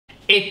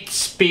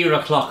It's beer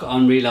o'clock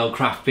on Reload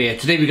Craft Beer.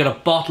 Today we got a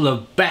bottle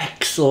of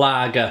Beck's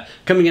Lager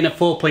coming in at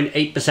 4.8%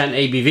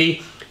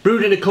 ABV,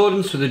 brewed in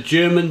accordance with the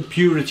German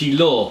purity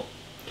law.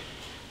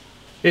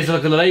 Here's a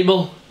look at the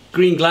label.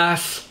 Green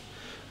glass,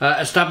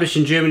 established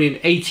in Germany in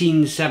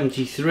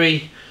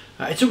 1873.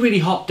 It's a really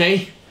hot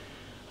day.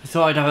 I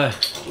thought I'd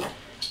have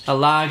a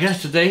lager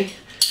today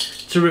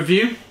to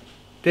review.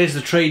 There's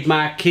the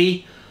trademark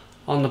key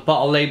on the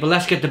bottle label.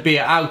 Let's get the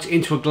beer out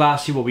into a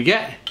glass, see what we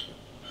get.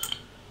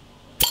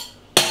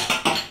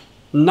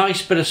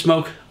 Nice bit of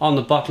smoke on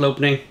the bottle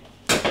opening.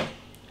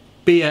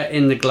 Beer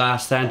in the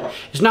glass then.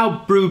 It's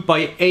now brewed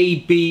by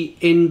AB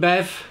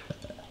InBev.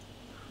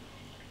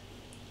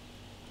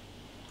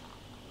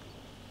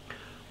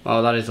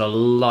 Oh, that is a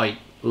light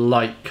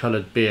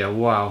coloured beer,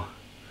 wow.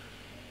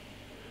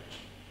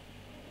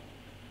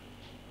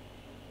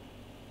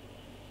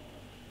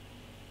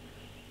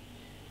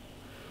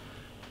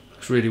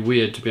 Looks really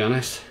weird, to be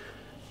honest.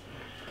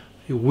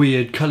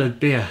 Weird coloured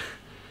beer.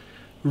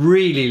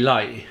 Really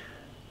light.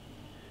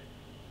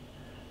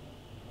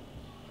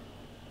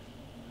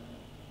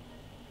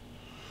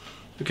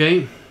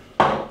 Okay,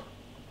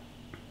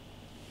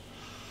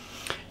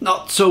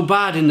 not so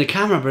bad in the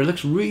camera, but it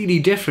looks really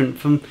different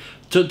from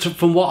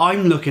what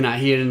I'm looking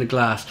at here in the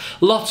glass.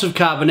 Lots of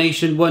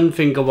carbonation, one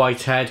finger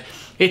white head.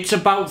 It's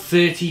about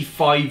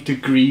 35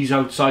 degrees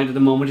outside at the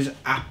moment. It's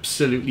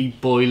absolutely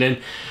boiling.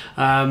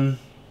 Never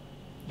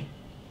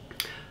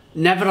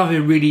have I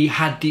really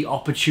had the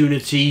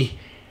opportunity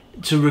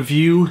to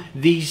review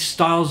these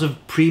styles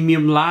of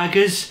premium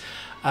lagers,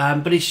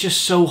 but it's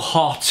just so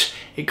hot.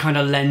 It kind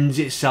of lends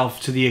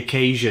itself to the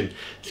occasion.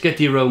 Let's get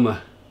the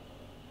aroma.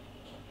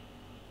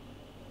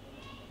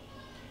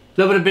 A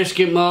little bit of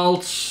biscuit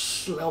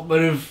malts, a little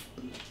bit of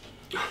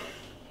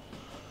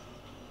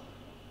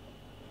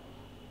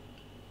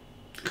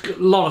a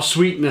lot of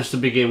sweetness to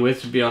begin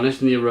with, to be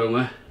honest, in the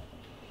aroma,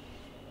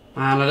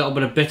 and a little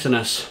bit of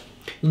bitterness.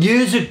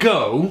 Years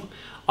ago,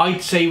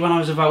 I'd say when I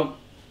was about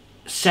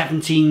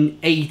 17,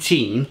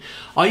 18,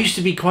 I used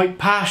to be quite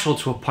partial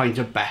to a pint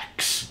of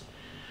Beck's.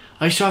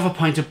 I used to have a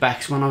pint of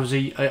Beck's when I was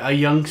a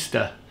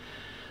youngster.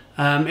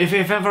 If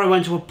ever I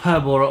went to a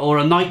pub or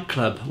a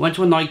nightclub, went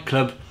to a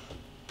nightclub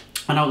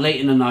and out late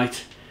in the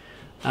night,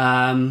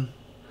 I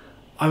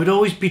would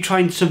always be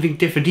trying something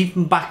different,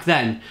 even back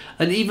then.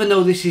 And even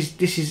though this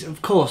is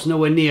of course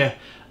nowhere near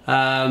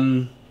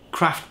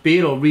craft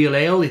beer or real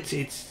ale,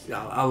 it's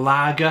a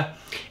lager,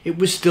 it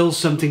was still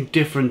something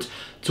different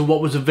to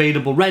what was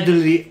available,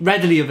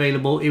 readily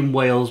available in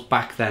Wales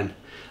back then.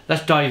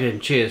 Let's dive in.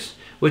 Cheers.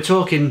 We're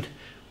talking,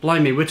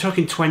 blimey, we're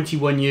talking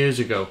 21 years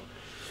ago.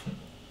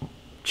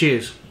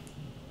 Cheers.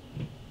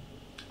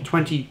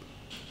 22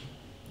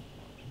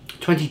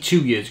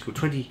 years ago.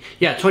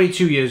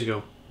 22 years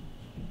ago.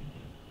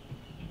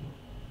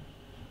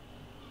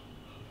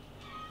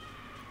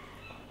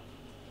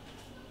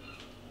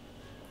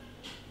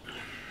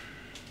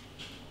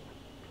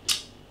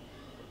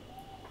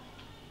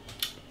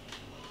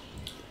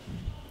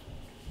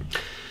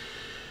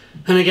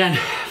 And again,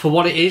 for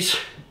what it is,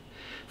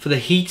 for the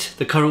heat,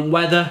 the current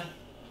weather,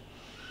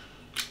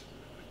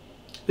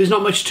 there's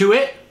not much to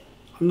it.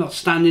 I'm not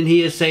standing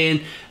here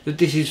saying that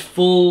this is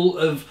full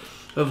of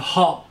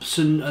hops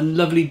and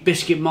lovely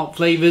biscuit malt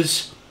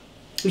flavours.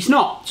 It's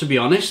not, to be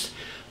honest.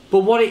 But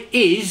what it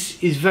is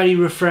very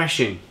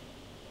refreshing.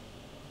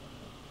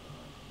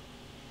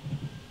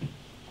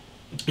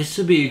 It's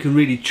a beer you can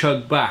really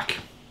chug back.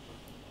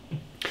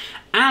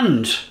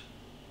 And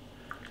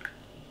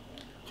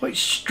quite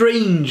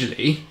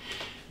strangely,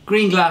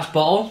 green glass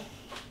bottle.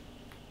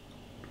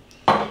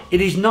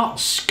 It is not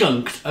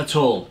skunked at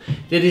all.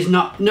 There is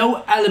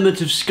no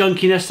element of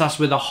skunkiness. That's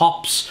where the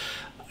hops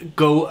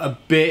go a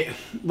bit,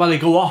 well, they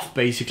go off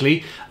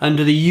basically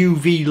under the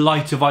UV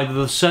light of either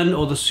the sun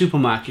or the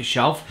supermarket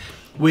shelf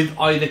with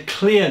either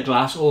clear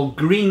glass or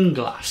green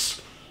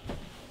glass.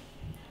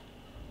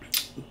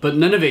 But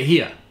none of it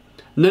here.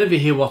 None of it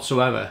here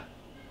whatsoever.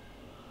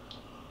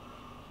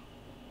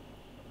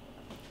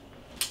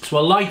 So a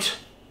light,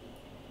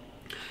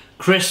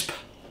 crisp,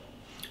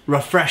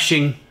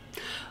 refreshing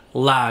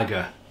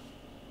lager.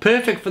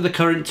 Perfect for the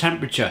current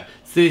temperature,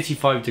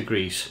 35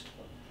 degrees.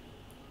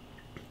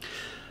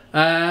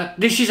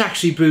 This is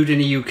actually brewed in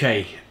the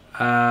UK.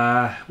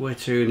 Where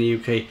to in the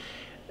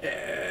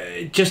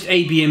UK? Just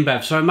AB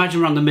InBev, so I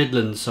imagine around the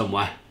Midlands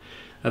somewhere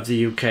of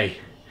the UK.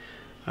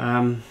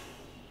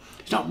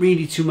 There's not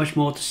really too much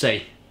more to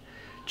say.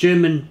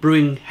 German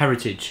brewing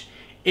heritage.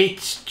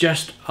 It's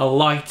just a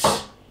light,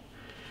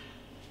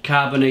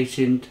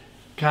 carbonated,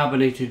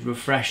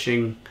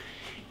 refreshing,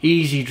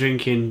 easy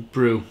drinking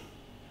brew.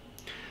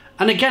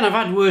 And again, I've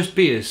had worse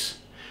beers.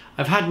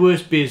 I've had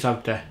worse beers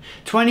out there.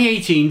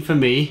 2018 for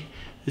me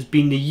has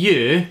been the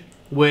year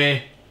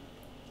where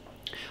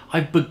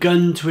I've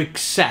begun to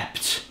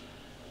accept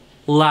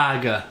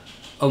lager,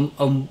 a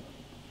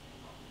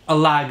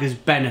lager's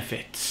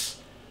benefits,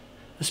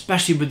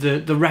 especially with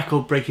the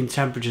record-breaking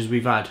temperatures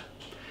we've had.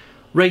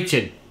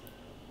 Rating.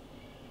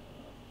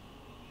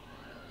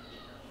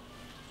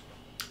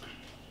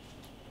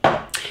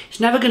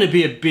 never going to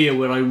be a beer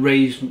where I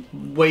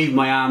wave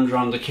my arms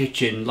around the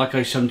kitchen like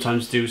I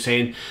sometimes do,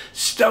 saying,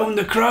 "Stone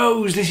the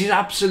Crows, this is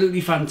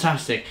absolutely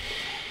fantastic."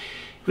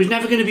 It was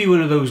never going to be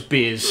one of those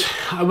beers.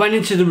 I went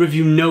into the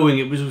review knowing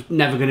it was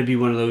never going to be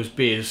one of those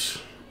beers.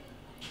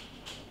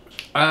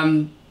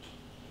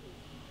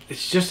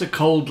 It's just a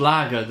cold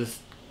lager that's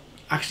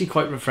actually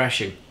quite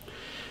refreshing.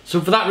 So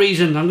for that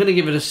reason, I'm going to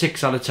give it a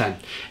 6 out of 10.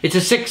 It's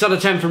a 6 out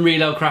of 10 from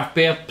Real Ale Craft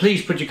Beer.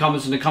 Please put your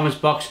comments in the comments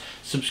box.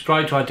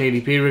 Subscribe to our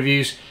daily beer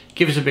reviews.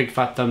 Give us a big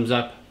fat thumbs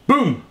up.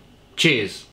 Boom! Cheers!